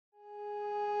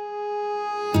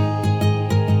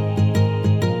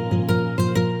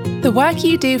The work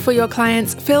you do for your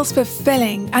clients feels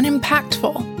fulfilling and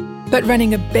impactful, but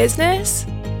running a business?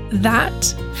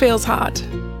 That feels hard.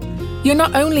 You're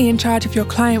not only in charge of your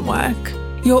client work,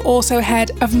 you're also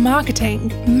head of marketing,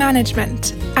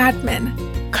 management,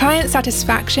 admin, client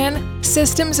satisfaction,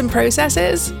 systems and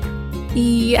processes.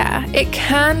 Yeah, it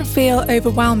can feel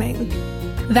overwhelming.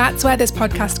 That's where this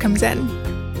podcast comes in.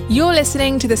 You're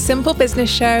listening to The Simple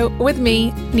Business Show with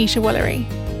me, Nisha Woolery.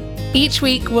 Each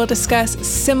week, we'll discuss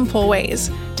simple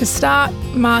ways to start,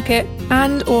 market,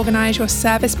 and organize your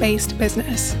service-based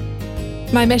business.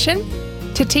 My mission?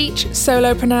 To teach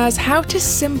solopreneurs how to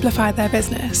simplify their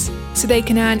business so they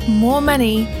can earn more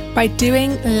money by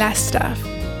doing less stuff.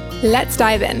 Let's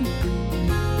dive in.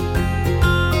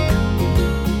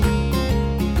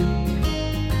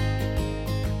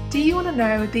 Do you want to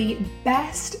know the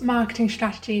best marketing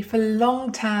strategy for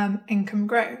long-term income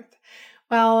growth?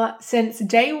 Well, since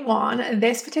day one,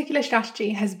 this particular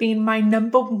strategy has been my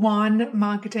number one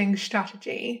marketing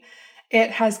strategy.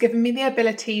 It has given me the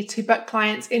ability to book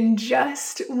clients in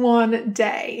just one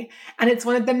day, and it's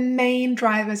one of the main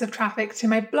drivers of traffic to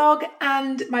my blog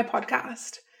and my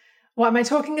podcast. What am I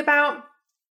talking about?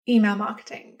 Email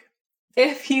marketing.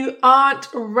 If you aren't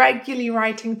regularly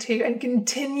writing to and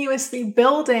continuously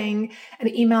building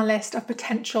an email list of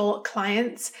potential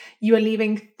clients, you are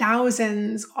leaving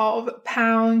thousands of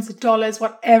pounds, dollars,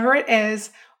 whatever it is,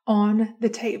 on the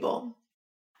table.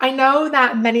 I know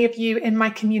that many of you in my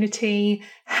community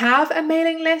have a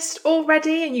mailing list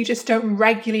already and you just don't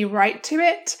regularly write to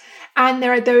it. And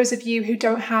there are those of you who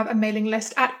don't have a mailing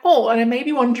list at all and are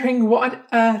maybe wondering what on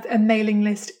earth a mailing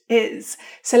list is.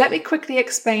 So let me quickly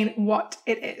explain what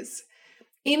it is.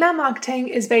 Email marketing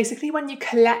is basically when you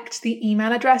collect the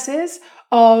email addresses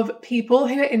of people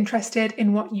who are interested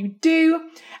in what you do,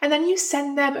 and then you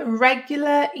send them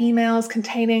regular emails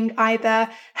containing either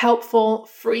helpful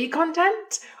free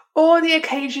content or the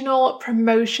occasional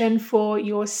promotion for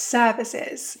your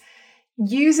services.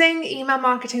 Using email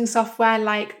marketing software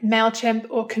like MailChimp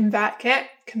or ConvertKit,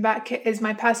 ConvertKit is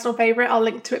my personal favorite, I'll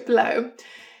link to it below.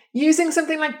 Using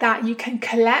something like that, you can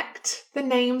collect the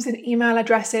names and email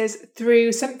addresses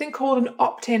through something called an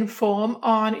opt-in form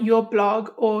on your blog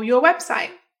or your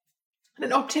website. And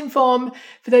an opt-in form,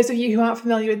 for those of you who aren't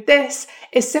familiar with this,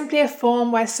 is simply a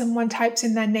form where someone types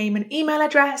in their name and email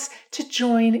address to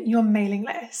join your mailing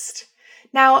list.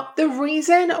 Now, the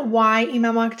reason why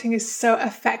email marketing is so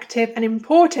effective and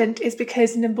important is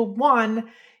because, number one,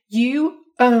 you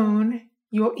own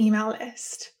your email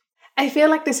list. I feel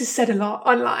like this is said a lot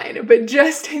online, but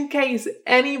just in case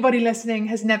anybody listening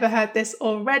has never heard this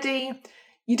already,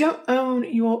 you don't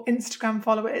own your Instagram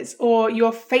followers or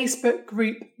your Facebook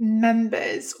group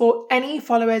members or any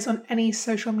followers on any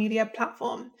social media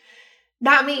platform.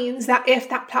 That means that if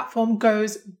that platform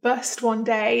goes bust one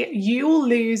day, you will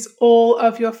lose all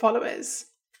of your followers.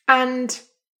 And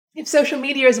if social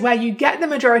media is where you get the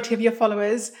majority of your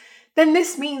followers, then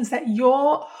this means that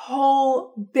your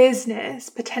whole business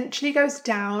potentially goes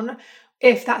down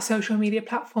if that social media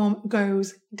platform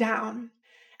goes down.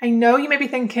 I know you may be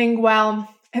thinking,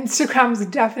 well, Instagram's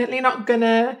definitely not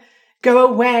gonna go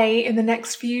away in the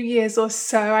next few years or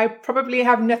so. I probably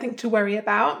have nothing to worry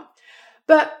about.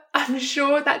 But I'm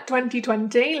sure that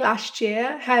 2020, last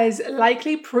year, has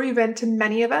likely proven to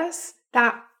many of us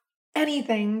that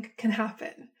anything can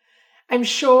happen. I'm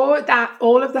sure that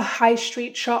all of the high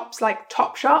street shops like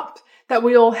Topshop that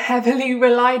we all heavily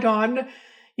relied on,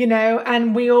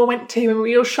 and we all went to and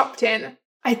we all shopped in,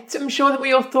 I'm sure that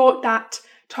we all thought that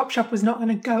Topshop was not going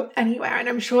to go anywhere. And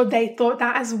I'm sure they thought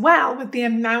that as well with the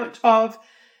amount of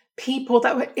people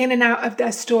that were in and out of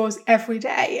their stores every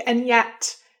day. And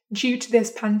yet, due to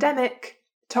this pandemic,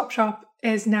 Topshop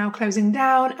is now closing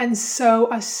down, and so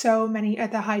are so many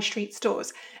other high street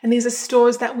stores. And these are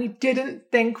stores that we didn't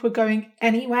think were going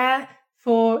anywhere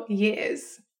for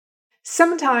years.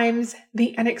 Sometimes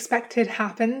the unexpected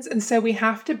happens, and so we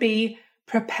have to be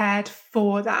prepared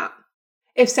for that.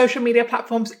 If social media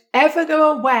platforms ever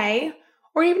go away,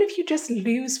 or even if you just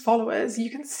lose followers,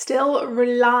 you can still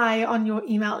rely on your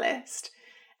email list.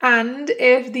 And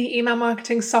if the email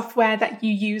marketing software that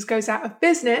you use goes out of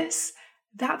business,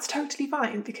 that's totally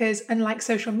fine, because unlike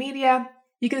social media,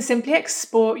 you can simply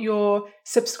export your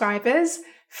subscribers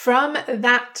from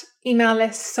that email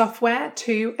list software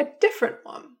to a different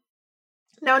one.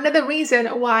 Now, another reason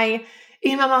why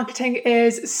email marketing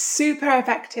is super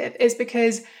effective is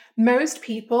because most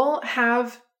people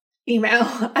have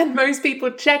email, and most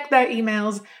people check their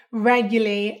emails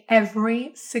regularly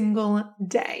every single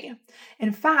day.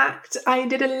 In fact, I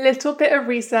did a little bit of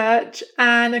research,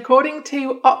 and according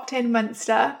to Opt-in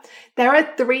Munster, there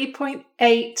are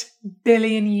 3.8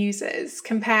 billion users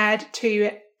compared to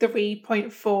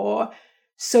 3.4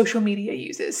 social media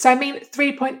users. So I mean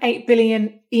 3.8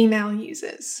 billion email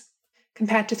users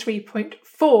compared to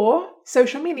 3.4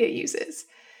 social media users.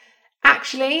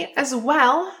 Actually, as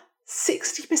well,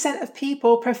 60% of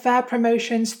people prefer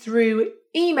promotions through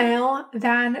email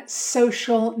than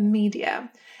social media.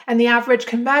 And the average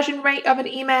conversion rate of an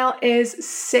email is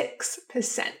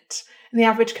 6%. And the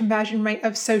average conversion rate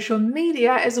of social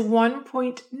media is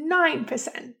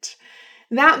 1.9%.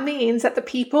 That means that the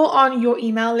people on your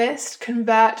email list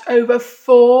convert over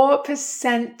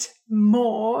 4%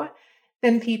 more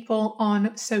than people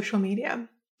on social media.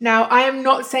 Now, I am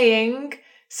not saying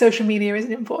social media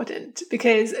isn't important,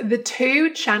 because the two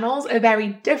channels are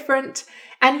very different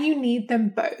and you need them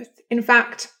both. In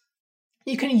fact,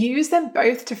 you can use them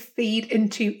both to feed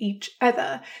into each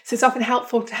other. So it's often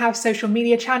helpful to have social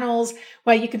media channels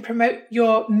where you can promote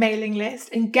your mailing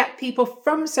list and get people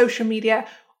from social media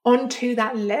onto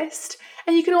that list.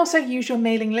 And you can also use your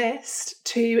mailing list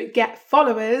to get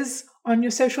followers on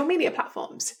your social media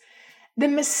platforms. The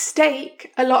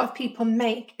mistake a lot of people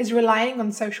make is relying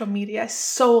on social media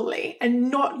solely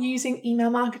and not using email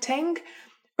marketing,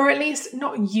 or at least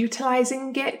not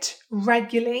utilizing it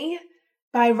regularly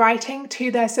by writing to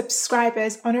their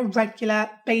subscribers on a regular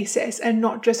basis and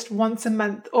not just once a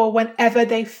month or whenever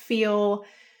they feel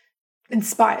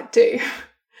inspired to.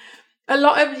 A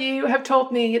lot of you have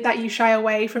told me that you shy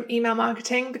away from email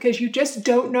marketing because you just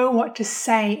don't know what to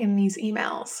say in these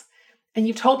emails. And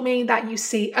you've told me that you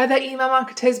see other email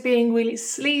marketers being really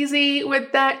sleazy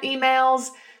with their emails,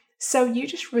 so you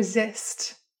just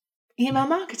resist email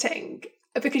marketing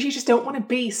because you just don't want to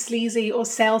be sleazy or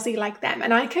salesy like them.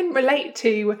 And I can relate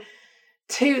to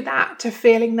that, to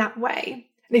feeling that way.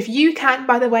 And if you can,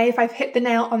 by the way, if I've hit the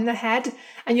nail on the head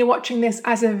and you're watching this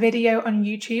as a video on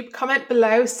YouTube, comment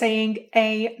below saying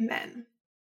amen.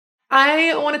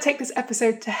 I want to take this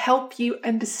episode to help you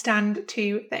understand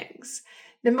two things.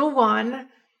 Number one,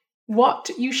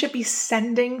 what you should be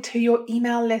sending to your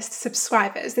email list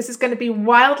subscribers. This is going to be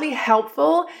wildly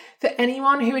helpful for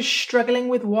anyone who is struggling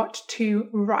with what to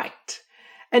write.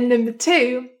 And number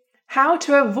two, how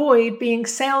to avoid being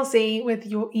salesy with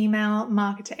your email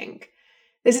marketing.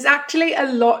 This is actually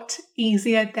a lot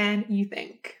easier than you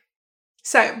think.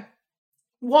 So,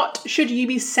 what should you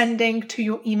be sending to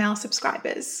your email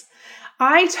subscribers?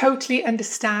 I totally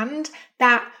understand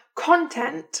that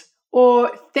content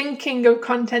or thinking of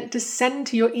content to send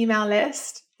to your email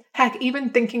list, heck, even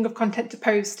thinking of content to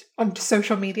post onto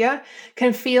social media,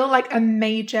 can feel like a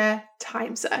major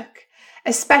time suck,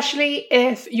 especially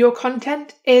if your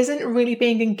content isn't really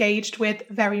being engaged with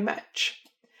very much.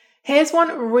 Here's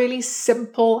one really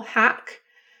simple hack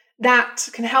that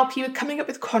can help you coming up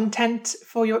with content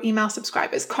for your email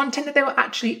subscribers, content that they will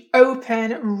actually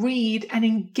open, read, and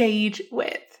engage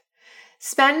with.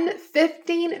 Spend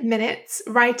 15 minutes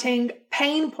writing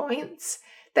pain points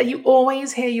that you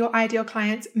always hear your ideal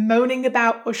clients moaning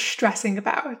about or stressing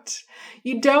about.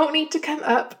 You don't need to come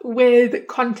up with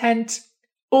content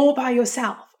all by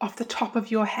yourself off the top of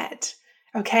your head.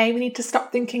 Okay, we need to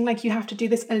stop thinking like you have to do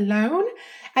this alone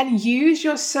and use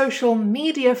your social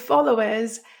media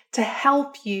followers to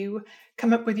help you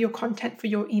come up with your content for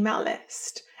your email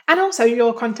list and also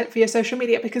your content for your social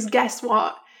media, because guess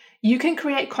what? You can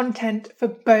create content for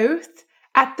both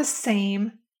at the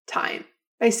same time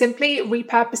by simply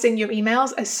repurposing your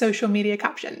emails as social media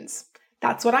captions.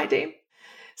 That's what I do.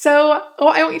 So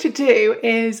what I want you to do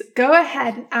is go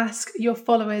ahead and ask your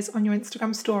followers on your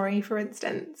Instagram story, for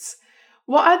instance,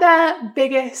 what are their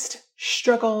biggest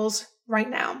struggles right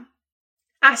now?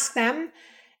 Ask them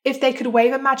if they could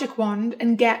wave a magic wand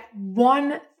and get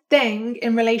one thing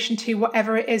in relation to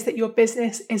whatever it is that your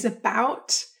business is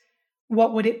about.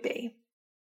 What would it be?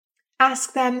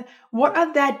 Ask them, what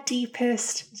are their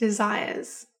deepest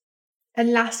desires?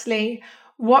 And lastly,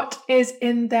 what is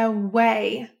in their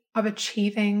way of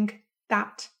achieving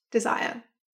that desire?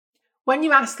 When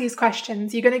you ask these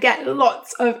questions, you're going to get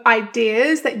lots of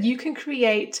ideas that you can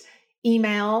create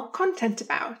email content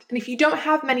about. And if you don't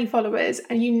have many followers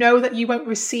and you know that you won't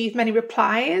receive many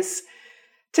replies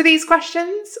to these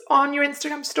questions on your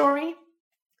Instagram story,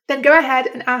 then go ahead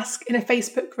and ask in a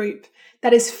Facebook group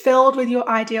that is filled with your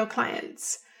ideal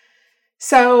clients.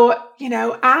 So,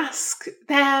 ask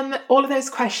them all of those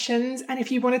questions. And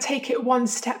if you want to take it one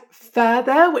step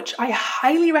further, which I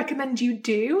highly recommend you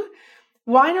do,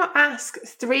 why not ask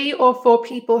 3 or 4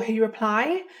 people who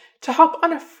reply to hop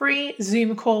on a free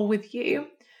Zoom call with you.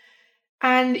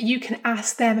 And you can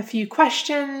ask them a few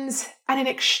questions and in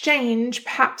exchange,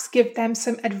 perhaps give them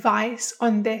some advice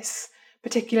on this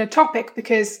particular topic,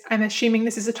 because I'm assuming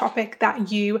this is a topic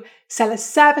that you sell a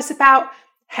service about,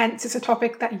 hence it's a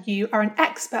topic that you are an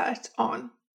expert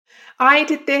on. I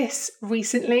did this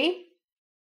recently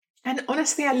and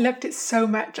honestly, I loved it so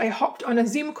much. I hopped on a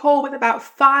Zoom call with about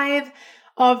 5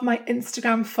 of my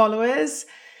Instagram followers,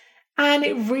 and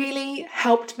it really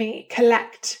helped me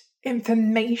collect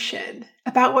information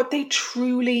about what they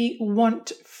truly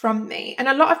want from me. And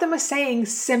a lot of them were saying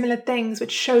similar things,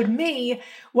 which showed me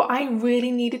what I really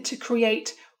needed to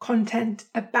create content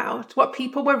about, what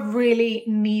people were really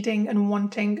needing and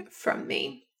wanting from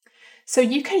me. So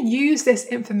you can use this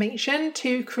information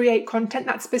to create content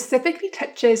that specifically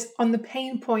touches on the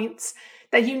pain points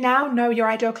that you now know your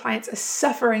ideal clients are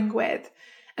suffering with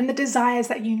and the desires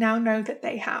that you now know that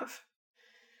they have.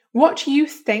 What you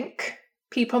think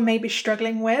people may be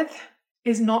struggling with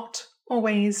is not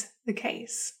always the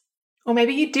case. Or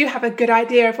maybe you do have a good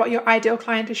idea of what your ideal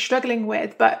client is struggling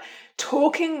with, but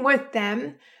talking with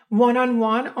them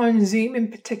one-on-one on Zoom in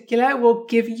particular will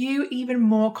give you even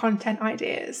more content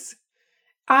ideas.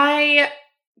 I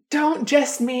don't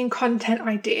just mean content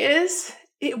ideas,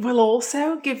 it will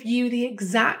also give you the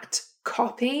exact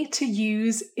copy to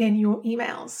use in your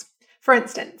emails. For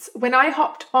instance, when I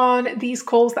hopped on these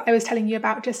calls that I was telling you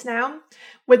about just now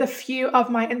with a few of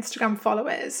my Instagram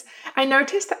followers, I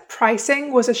noticed that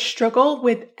pricing was a struggle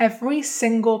with every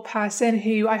single person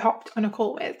who I hopped on a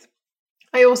call with.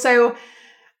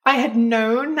 I had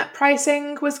known that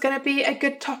pricing was going to be a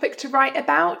good topic to write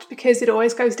about because it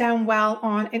always goes down well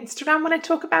on Instagram when I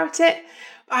talk about it.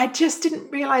 But I just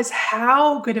didn't realize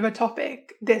how good of a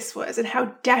topic this was and how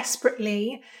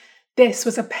desperately this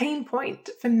was a pain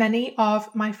point for many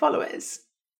of my followers.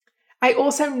 I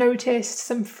also noticed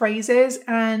some phrases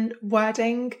and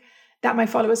wording that my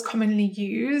followers commonly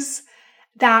use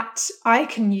that I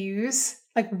can use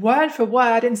like word for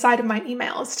word inside of my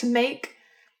emails to make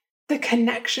the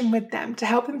connection with them, to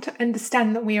help them to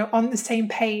understand that we are on the same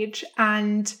page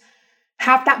and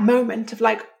have that moment of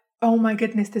like, oh my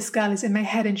goodness, this girl is in my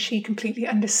head and she completely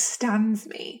understands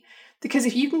me. Because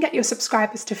if you can get your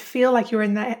subscribers to feel like you're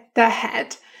in their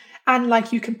head and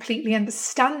like you completely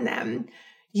understand them,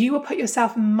 you will put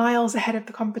yourself miles ahead of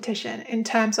the competition in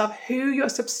terms of who your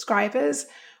subscribers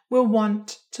will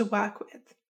want to work with.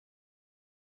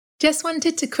 Just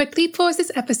wanted to quickly pause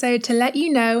this episode to let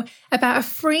you know about a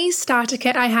free starter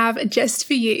kit I have just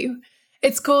for you.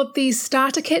 It's called the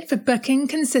Starter Kit for Booking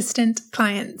Consistent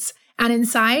Clients. And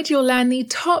inside, you'll learn the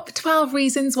top 12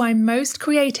 reasons why most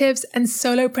creatives and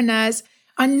solopreneurs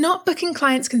are not booking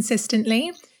clients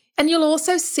consistently. And you'll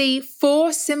also see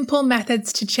 4 simple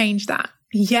methods to change that.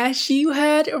 Yes, you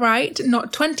heard right,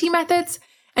 not 20 methods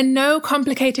and no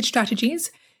complicated strategies,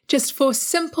 just 4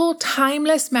 simple,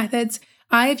 timeless methods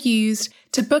I've used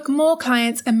to book more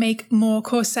clients and make more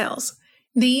course sales.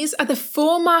 These are the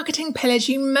 4 marketing pillars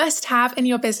you must have in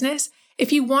your business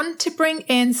if you want to bring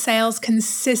in sales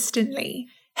consistently.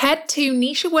 Head to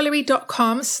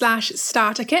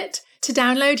nishawoolery.com/starterkit to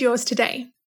download yours today.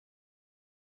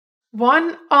 On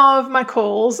one of my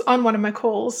calls,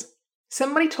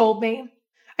 somebody told me,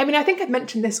 I think I've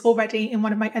mentioned this already in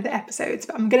one of my other episodes,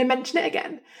 but I'm going to mention it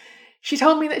again. She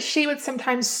told me that she would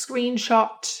sometimes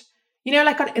screenshot,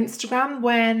 like on Instagram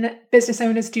when business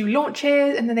owners do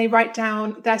launches and then they write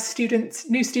down their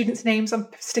new students' names on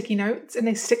sticky notes and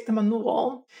they stick them on the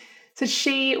wall. So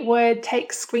she would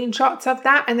take screenshots of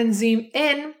that and then zoom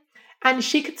in and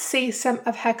she could see some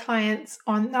of her clients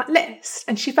on that list.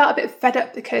 And she felt a bit fed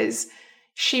up because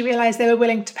she realized they were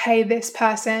willing to pay this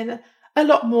person a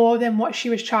lot more than what she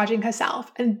was charging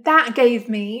herself. And that gave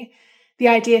me the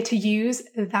idea to use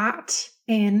that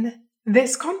in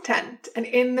this content. And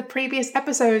in the previous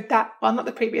episode not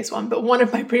the previous one, but one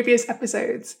of my previous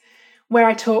episodes where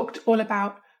I talked all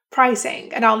about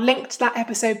pricing, and I'll link to that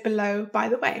episode below, by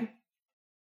the way.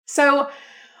 So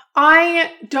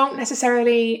I don't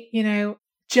necessarily,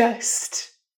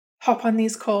 just hop on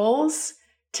these calls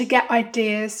to get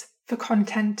ideas for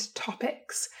content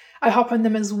topics. I hop on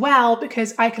them as well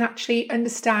because I can actually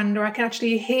understand, or I can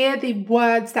actually hear the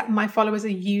words that my followers are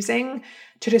using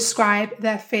to describe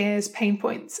their fears, pain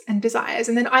points, and desires.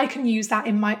 And then I can use that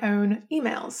in my own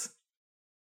emails.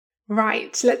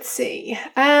 Right, let's see.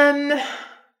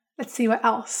 Let's see what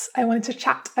else I wanted to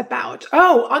chat about.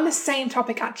 Oh, on the same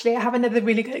topic, actually, I have another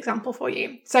really good example for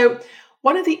you. So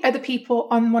one of the other people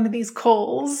on one of these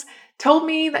calls told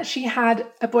me that she had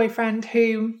a boyfriend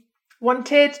who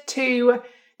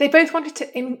they both wanted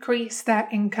to increase their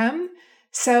income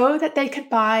so that they could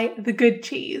buy the good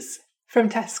cheese from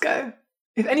Tesco.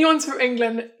 If anyone's from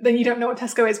England, then you don't know what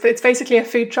Tesco is, but it's basically a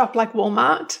food shop like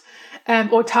Walmart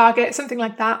or Target, something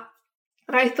like that.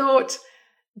 And I thought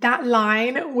that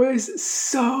line was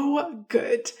so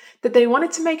good that they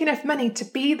wanted to make enough money to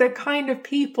be the kind of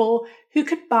people who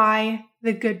could buy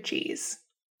the good cheese.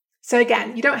 So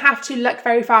again, you don't have to look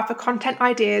very far for content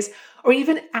ideas or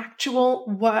even actual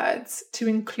words to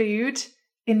include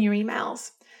in your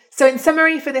emails. So in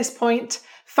summary for this point,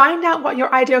 find out what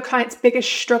your ideal client's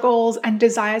biggest struggles and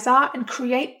desires are and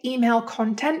create email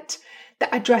content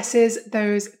that addresses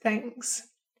those things.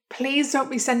 Please don't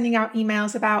be sending out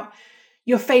emails about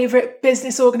your favorite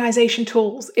business organization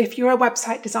tools if you're a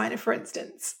website designer, for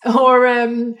instance. Or,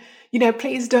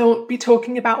 please don't be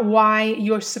talking about why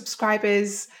your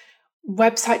subscribers'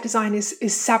 website design is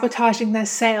sabotaging their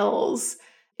sales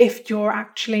if you're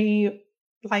actually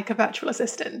like a virtual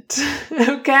assistant,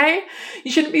 okay?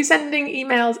 You shouldn't be sending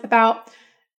emails about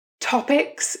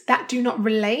topics that do not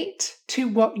relate to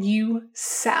what you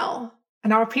sell.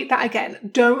 And I'll repeat that again.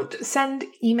 Don't send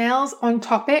emails on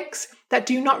topics that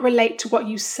do not relate to what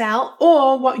you sell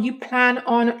or what you plan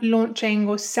on launching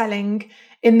or selling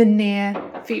in the near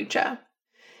future.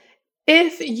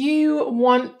 If you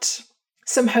want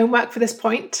some homework for this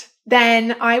point,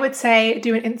 then I would say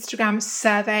do an Instagram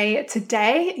survey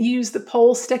today. Use the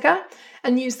poll sticker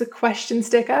and use the question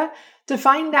sticker to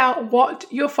find out what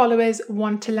your followers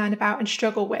want to learn about and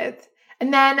struggle with.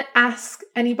 And then ask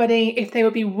anybody if they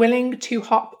would be willing to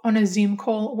hop on a Zoom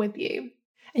call with you.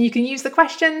 And you can use the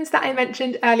questions that I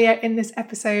mentioned earlier in this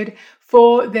episode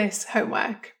for this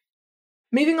homework.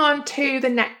 Moving on to the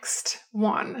next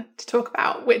one to talk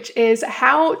about, which is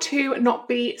how to not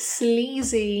be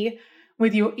sleazy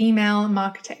with your email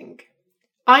marketing.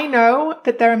 I know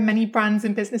that there are many brands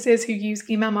and businesses who use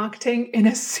email marketing in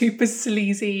a super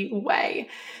sleazy way,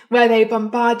 where they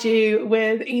bombard you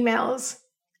with emails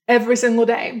every single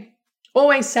day,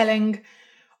 always selling,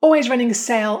 always running a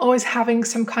sale, always having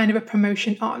some kind of a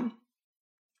promotion on.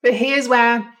 But here's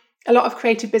where a lot of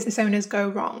creative business owners go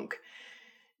wrong.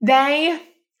 I'm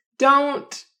going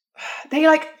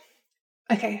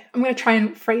to try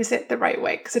and phrase it the right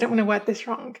way because I don't want to word this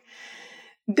wrong.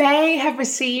 They have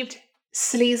received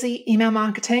sleazy email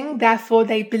marketing, therefore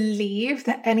they believe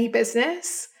that any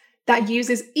business that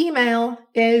uses email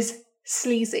is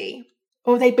sleazy,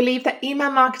 or they believe that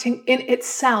email marketing in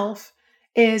itself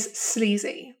is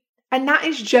sleazy. And that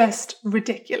is just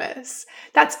ridiculous.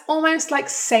 That's almost like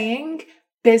saying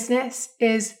business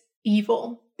is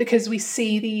evil, because we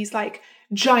see these like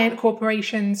giant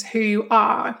corporations who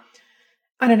are,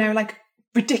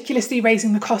 ridiculously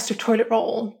raising the cost of toilet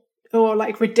roll, or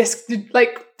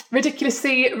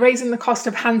ridiculously raising the cost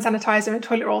of hand sanitizer and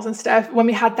toilet rolls and stuff, when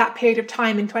we had that period of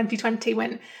time in 2020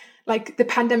 when like the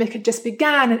pandemic had just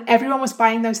began and everyone was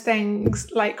buying those things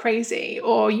like crazy.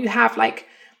 Or you have like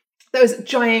those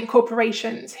giant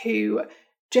corporations who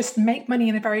just make money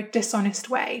in a very dishonest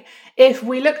way. If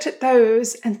we looked at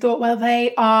those and thought, well,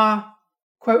 they are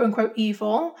quote unquote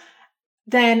evil,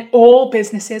 then all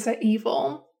businesses are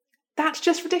evil. That's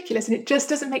just ridiculous. And it just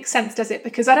doesn't make sense, does it?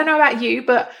 Because I don't know about you,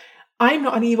 but I'm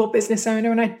not an evil business owner,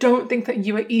 and I don't think that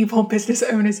you are evil business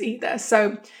owners either.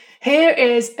 So here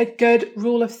is a good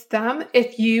rule of thumb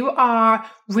if you are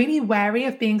really wary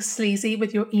of being sleazy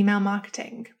with your email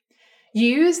marketing.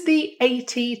 Use the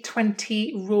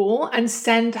 80-20 rule and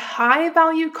send high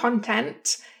value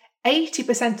content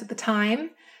 80% of the time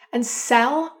and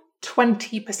sell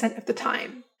 20% of the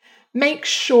time. Make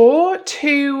sure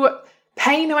to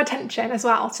pay no attention as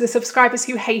well to the subscribers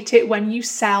who hate it when you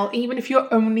sell, even if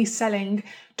you're only selling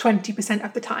 20%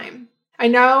 of the time. I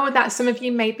know that some of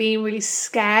you may be really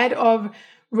scared of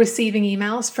receiving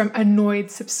emails from annoyed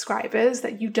subscribers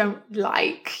that you don't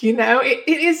like. It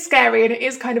is scary and it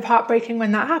is kind of heartbreaking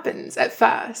when that happens at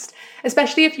first,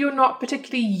 especially if you're not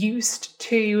particularly used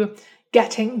to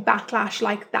getting backlash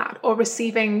like that or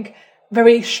receiving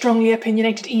very strongly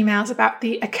opinionated emails about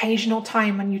the occasional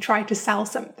time when you try to sell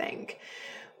something.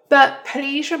 But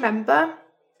please remember,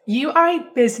 you are a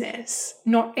business,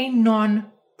 not a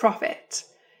non-profit.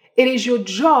 It is your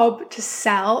job to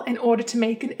sell in order to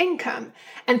make an income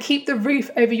and keep the roof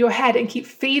over your head and keep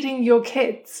feeding your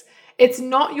kids. It's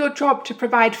not your job to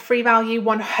provide free value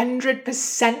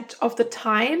 100% of the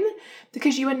time,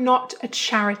 because you are not a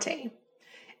charity.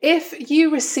 If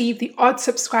you receive the odd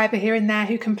subscriber here and there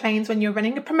who complains when you're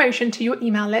running a promotion to your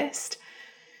email list,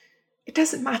 it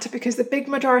doesn't matter, because the big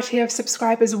majority of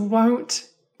subscribers won't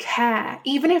care,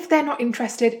 even if they're not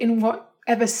interested in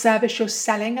whatever service you're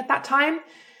selling at that time,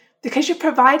 because you're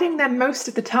providing them most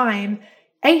of the time,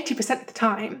 80% of the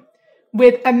time,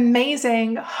 with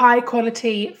amazing, high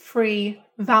quality, free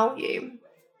value.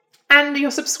 And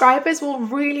your subscribers will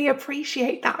really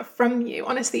appreciate that from you.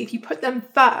 Honestly, if you put them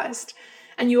first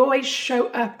and you always show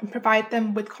up and provide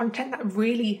them with content that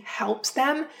really helps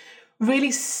them,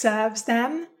 really serves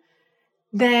them,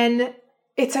 then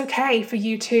it's okay for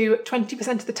you to 20%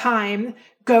 of the time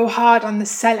go hard on the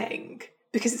selling,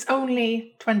 because it's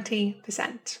only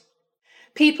 20%.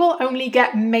 People only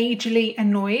get majorly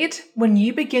annoyed when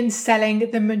you begin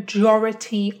selling the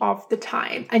majority of the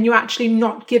time and you're actually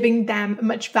not giving them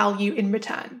much value in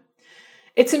return.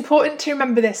 It's important to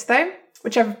remember this though,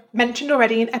 which I've mentioned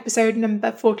already in episode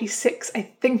number 46, I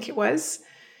think it was.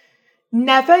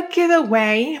 Never give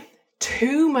away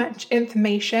too much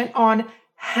information on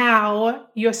how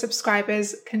your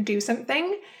subscribers can do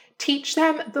something. Teach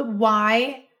them the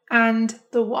why and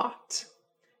the what.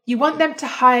 You want them to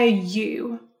hire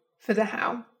you for the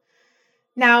how.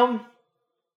 Now,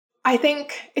 I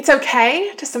think it's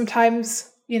okay to sometimes,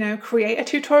 create a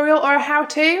tutorial or a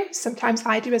how-to. Sometimes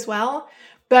I do as well,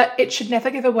 but it should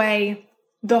never give away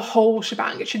the whole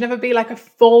shebang. It should never be like a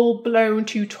full-blown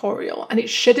tutorial, and it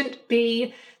shouldn't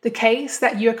be the case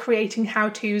that you're creating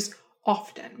how-tos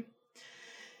often.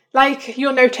 Like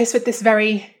you'll notice with this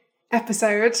very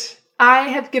episode, I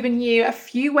have given you a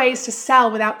few ways to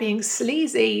sell without being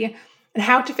sleazy and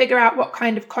how to figure out what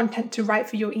kind of content to write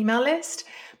for your email list.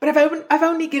 But I've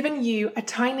only given you a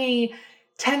tiny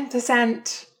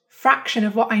 10% fraction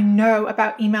of what I know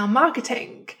about email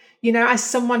marketing, as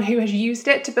someone who has used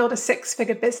it to build a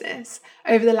 6-figure business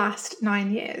over the last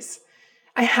 9 years.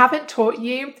 I haven't taught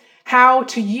you how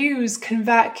to use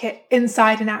ConvertKit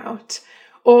inside and out,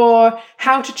 or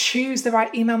how to choose the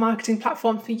right email marketing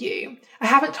platform for you. I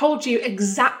haven't told you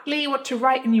exactly what to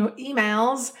write in your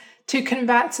emails to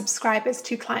convert subscribers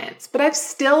to clients, but I've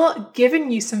still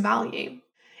given you some value.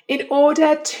 In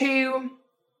order to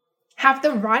have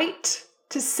the right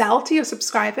to sell to your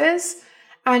subscribers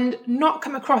and not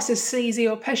come across as sleazy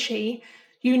or pushy,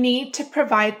 you need to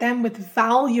provide them with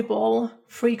valuable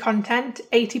free content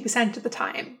 80% of the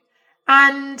time.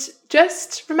 And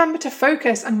just remember to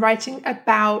focus on writing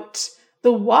about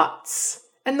the whats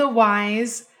and the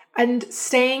whys and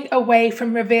staying away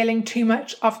from revealing too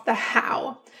much of the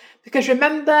how. Because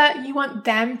remember, you want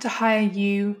them to hire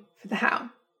you for the how.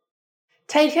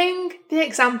 Taking the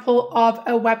example of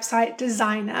a website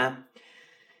designer,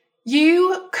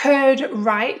 you could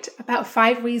write about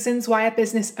 5 reasons why a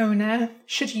business owner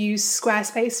should use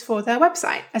Squarespace for their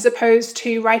website, as opposed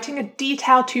to writing a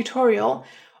detailed tutorial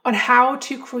on how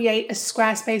to create a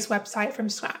Squarespace website from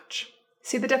scratch.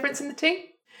 See the difference in the two?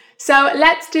 So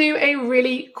let's do a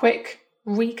really quick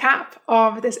recap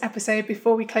of this episode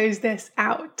before we close this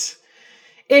out.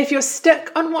 If you're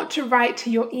stuck on what to write to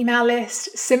your email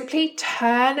list, simply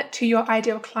turn to your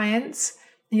ideal clients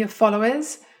and your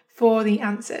followers for the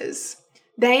answers.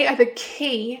 They are the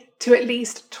key to at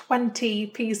least 20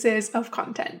 pieces of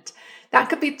content. That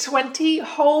could be 20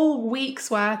 whole weeks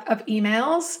worth of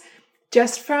emails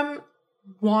just from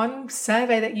one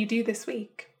survey that you do this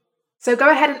week. So go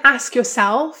ahead and ask your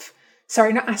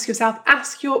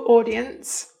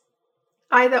audience,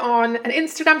 either on an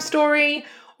Instagram story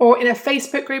or in a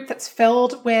Facebook group that's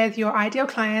filled with your ideal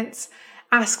clients.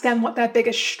 Ask them what their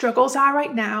biggest struggles are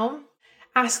right now.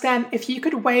 Ask them if you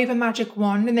could wave a magic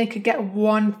wand and they could get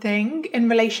one thing in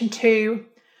relation to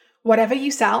whatever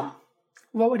you sell,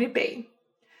 what would it be?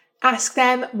 Ask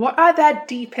them what are their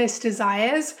deepest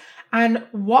desires and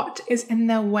what is in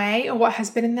their way or what has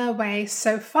been in their way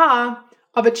so far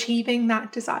of achieving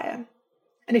that desire.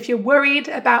 And if you're worried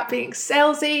about being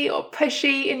salesy or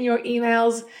pushy in your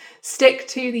emails, stick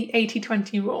to the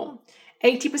 80-20 rule.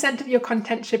 80% of your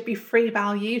content should be free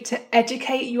value to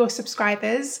educate your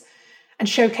subscribers and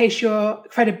showcase your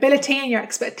credibility and your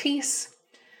expertise.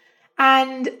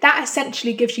 And that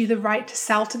essentially gives you the right to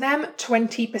sell to them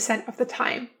 20% of the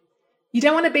time. You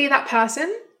don't want to be that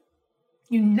person.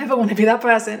 You never want to be that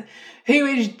person who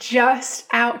is just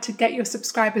out to get your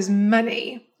subscribers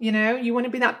money. You want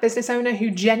to be that business owner who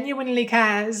genuinely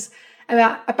cares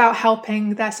about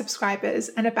helping their subscribers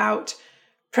and about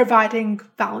providing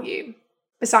value.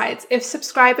 Besides, if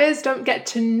subscribers don't get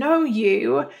to know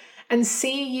you and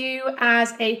see you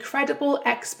as a credible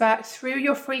expert through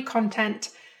your free content,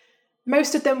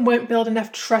 most of them won't build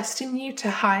enough trust in you to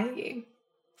hire you.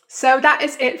 So that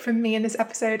is it from me in this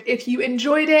episode. If you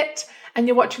enjoyed it and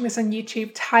you're watching this on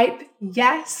YouTube, type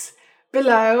yes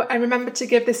below and remember to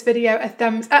give this video a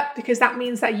thumbs up, because that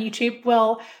means that YouTube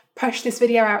will push this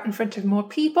video out in front of more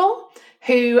people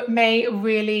who may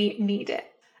really need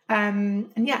it. And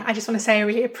yeah, I just want to say I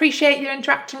really appreciate your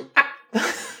interaction.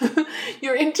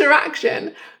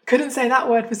 Couldn't say that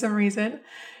word for some reason.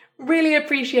 Really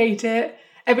appreciate it.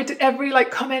 Every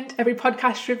comment, every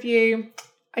podcast review,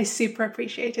 I super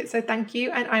appreciate it. So thank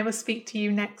you, and I will speak to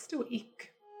you next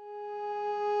week.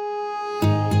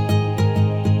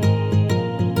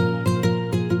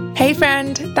 Hey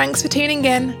friend, thanks for tuning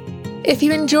in. If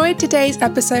you enjoyed today's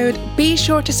episode, be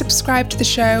sure to subscribe to the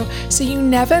show so you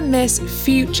never miss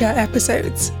future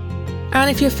episodes. And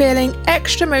if you're feeling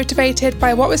extra motivated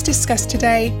by what was discussed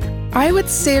today, I would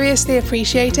seriously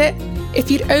appreciate it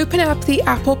if you'd open up the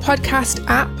Apple Podcast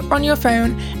app on your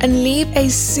phone and leave a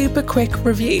super quick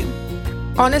review.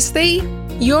 Honestly,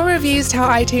 your reviews tell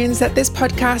iTunes that this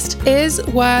podcast is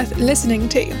worth listening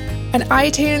to, and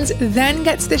iTunes then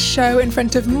gets this show in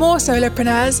front of more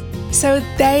solopreneurs so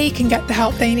they can get the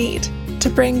help they need to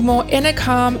bring more inner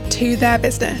calm to their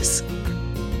business.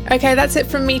 Okay, that's it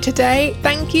from me today.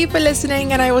 Thank you for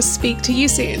listening, and I will speak to you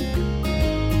soon.